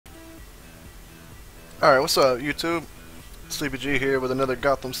Alright, what's up YouTube? Sleepy G here with another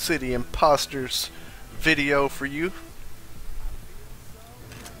Gotham City Impostors video for you.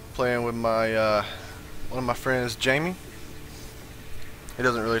 Playing with my one of my friends, Jamie. He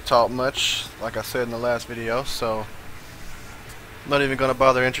doesn't really talk much, like I said in the last video, so I'm not even gonna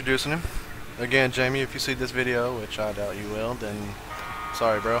bother introducing him. Again, Jamie, if you see this video, which I doubt you will, then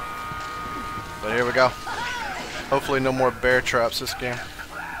sorry bro. But here we go. Hopefully no more bear traps this game.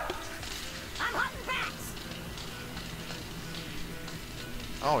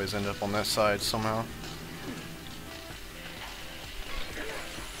 I always end up on that side somehow.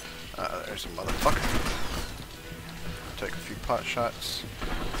 There's a motherfucker. Take a few pot shots.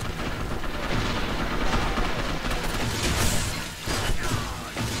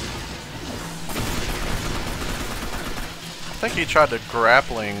 I think he tried to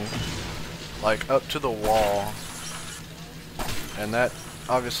grappling like up to the wall, and that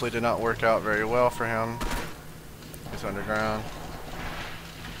obviously did not work out very well for him. He's underground.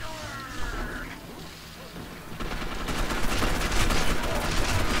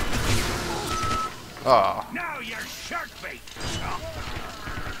 Oh. Now you're shark bait.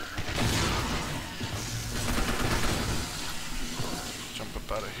 Jump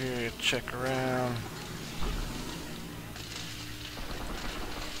up out of here, check around.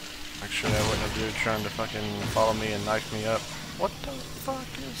 Make sure that wasn't a dude trying to fucking follow me and knife me up. What the fuck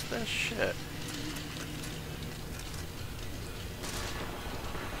is this shit?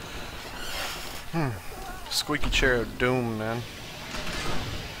 Squeaky chair of doom, man.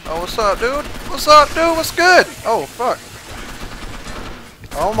 Oh, what's up, dude? What's up, dude? What's good? Oh, fuck.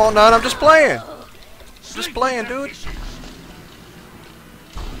 Oh, I'm on none. I'm just playing. I'm just playing, dude.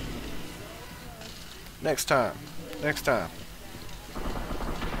 Next time. Next time.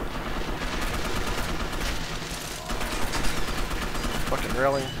 Fucking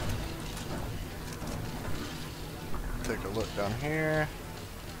really? Take a look down here.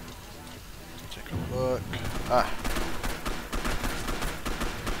 Take a look. Ah.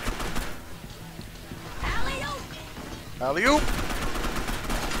 Alley-oop!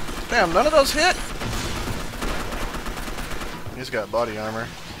 Damn, none of those hit? He's got body armor.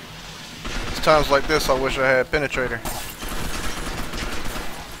 It's times like this I wish I had penetrator.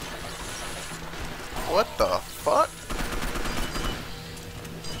 What the fuck?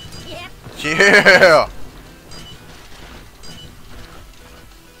 Yeah!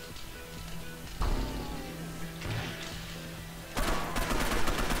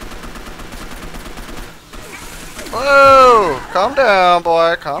 Whoa! Calm down,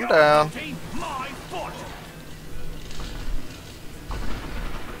 boy. Calm down.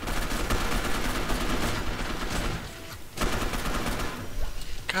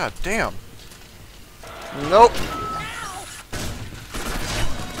 God damn. Nope.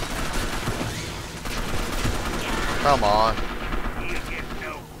 Come on.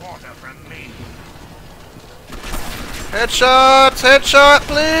 Headshots! Headshot,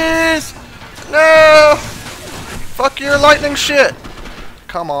 please! No! Fuck your lightning shit!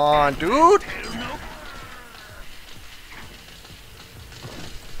 Come on, dude!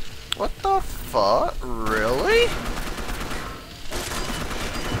 What the fuck? Really?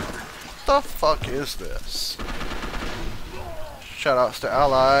 What the fuck is this? Shoutouts to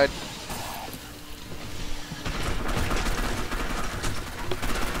Allied.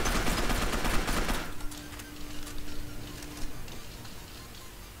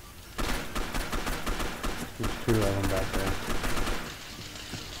 There's two of them back there.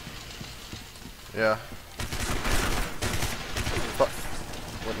 Yeah. Fuck.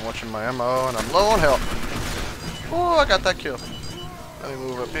 Wasn't watching my ammo and I'm low on health. Oh, I got that kill. Let me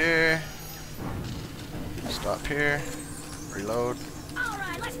move up here. Stop here. Reload.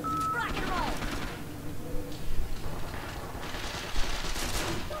 Alright, let's rock and roll.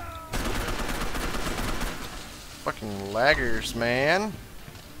 Fucking laggers, man.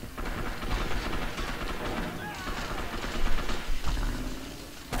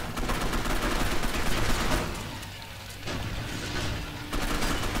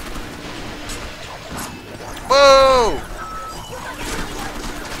 Whoa!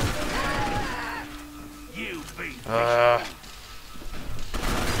 You beat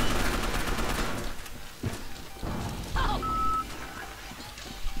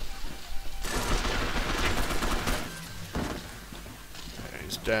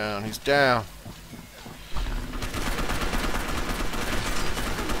He's down, he's down.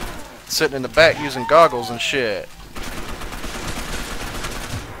 Sitting in the back using goggles and shit.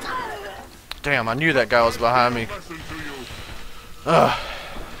 Damn, I knew that guy was behind me. Ugh.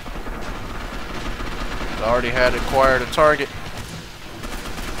 I already had acquired a target.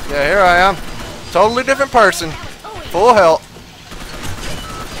 Yeah, here I am. Totally different person. Full health.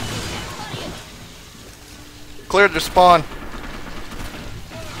 Cleared their spawn.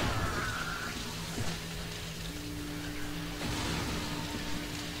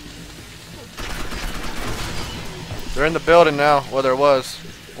 They're in the building now. Well, there was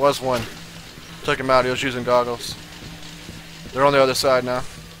one. Took him out. He was using goggles. They're on the other side now.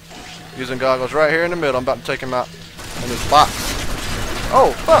 Using goggles right here in the middle. I'm about to take him out in this box.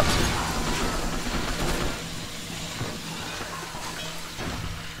 Oh, fuck.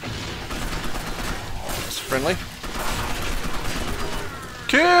 That's friendly.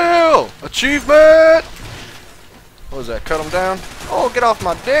 Kill! Achievement! What was that? Cut him down? Oh, get off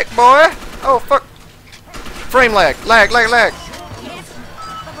my dick, boy! Oh, fuck. Frame lag. Lag.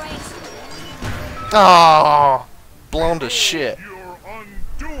 Oh, blown to shit.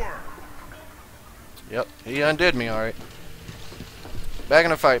 Yep, he undid me, alright. Back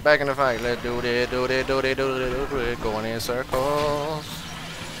in the fight. Let's do it. Going in circles.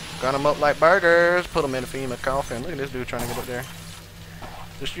 Gun them up like burgers. Put them in a FEMA coffin. Look at this dude trying to get up there.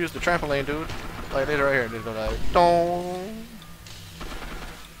 Just use the trampoline, dude. Like this right here. Just go like, dong.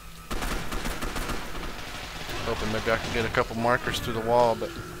 Hoping maybe I could get a couple markers through the wall, but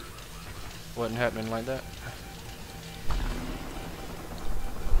wasn't happening like that.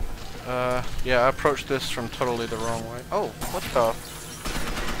 Yeah, I approached this from totally the wrong way. Oh, what the?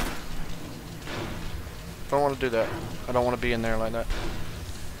 Don't want to do that. I don't want to be in there like that.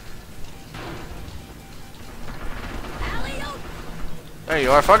 There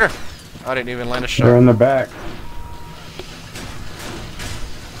you are, fucker. I didn't even land a shot. They're in the back.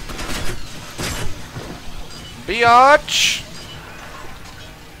 Biatch!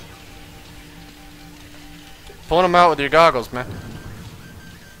 Pulling them out with your goggles, man.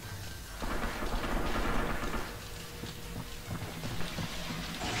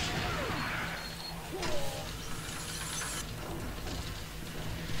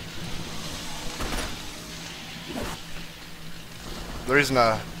 The reason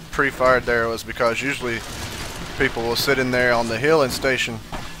I pre-fired there was because usually people will sit in there on the healing station.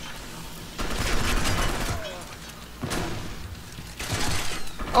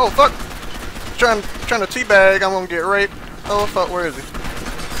 Oh fuck! Trying to teabag, I'm gonna get raped. Oh fuck, where is he?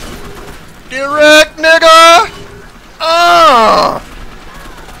 Get wrecked, nigga! Ah!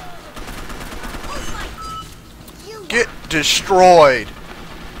 Get destroyed!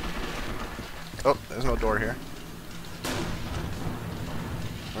 Oh, there's no door here.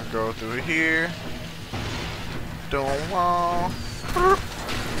 I'll go through here. Don't want. Fuck.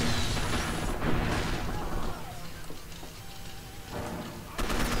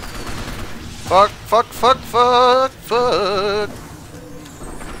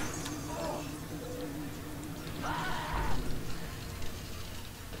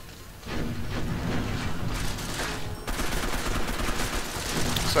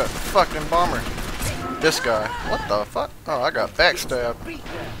 What's that fucking bomber? This guy. What the fuck? Oh, I got backstabbed.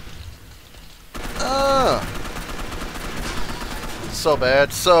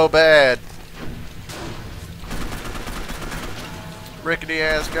 So bad. Rickety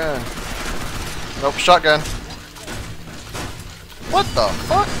ass gun. Nope, shotgun. What the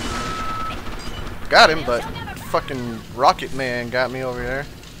fuck? Got him, but fucking Rocket Man got me over there.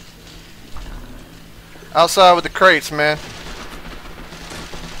 Outside with the crates, man.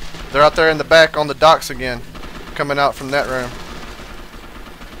 They're out there in the back on the docks again. Coming out from that room.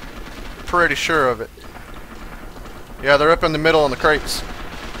 Pretty sure of it. Yeah, they're up in the middle on the crates.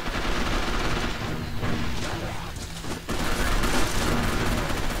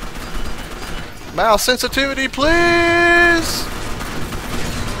 Mouse sensitivity, please!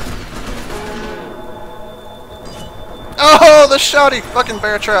 Oh, the shouty fucking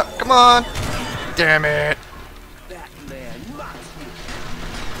bear trap. Come on. Damn it.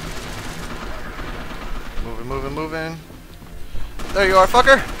 Moving. There you are,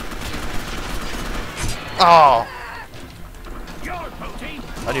 fucker. Oh.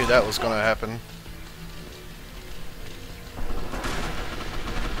 I knew that was gonna happen.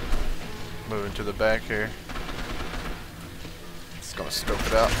 Moving to the back here. Just gonna scope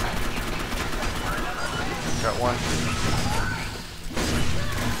it out. Got one.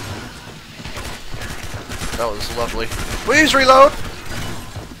 That was lovely. Please reload!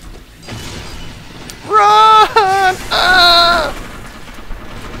 Run! Ah!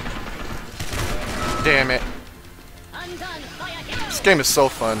 Damn it. This game is so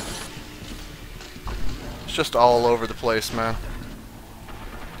fun. It's just all over the place, man.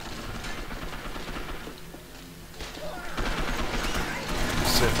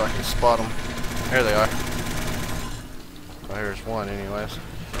 Let's see if I can spot them. There they are. Oh, here's one anyways.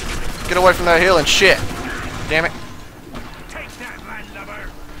 Get away from that hill and shit. Damn it. Take that, landlubber.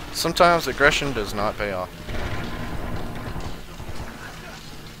 Sometimes aggression does not pay off.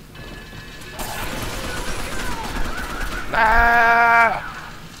 Ah!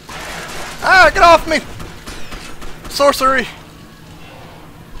 Ah, get off me! Sorcery!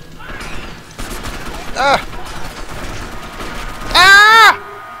 Ah! Ah!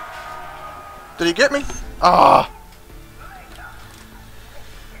 Did he get me? Ah!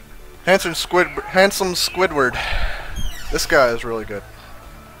 Handsome Squidward. This guy is really good.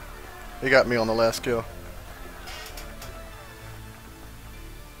 He got me on the last kill.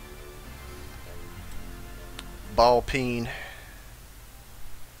 Ball peen. I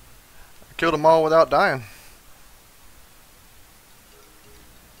killed them all without dying.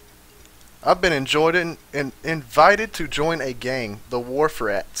 I've been enjoyed and invited to join a gang, the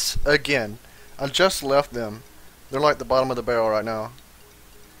Warfrats. Again, I just left them. They're like the bottom of the barrel right now.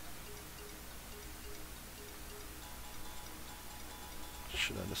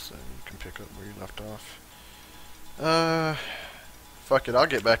 Should I just say you can pick up where you left off? Fuck it, I'll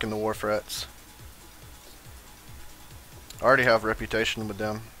get back in the Warfrats. I already have a reputation with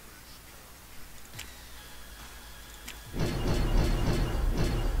them.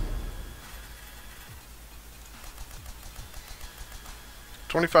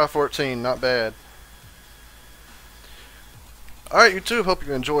 $25.14, not bad. Alright YouTube, hope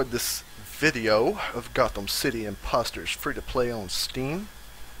you enjoyed this video of Gotham City Impostors, free to play on Steam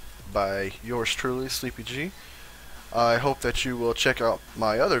by yours truly, Sleepy G. I hope that you will check out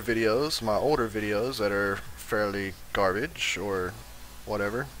my other videos, my older videos that are fairly garbage or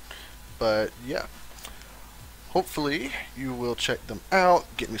whatever. But yeah, hopefully you will check them out,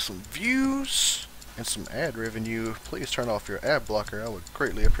 get me some views and some ad revenue. Please turn off your ad blocker, I would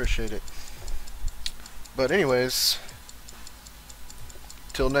greatly appreciate it. But anyways,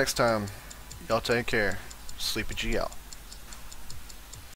 till next time, y'all take care. Sleepy G out.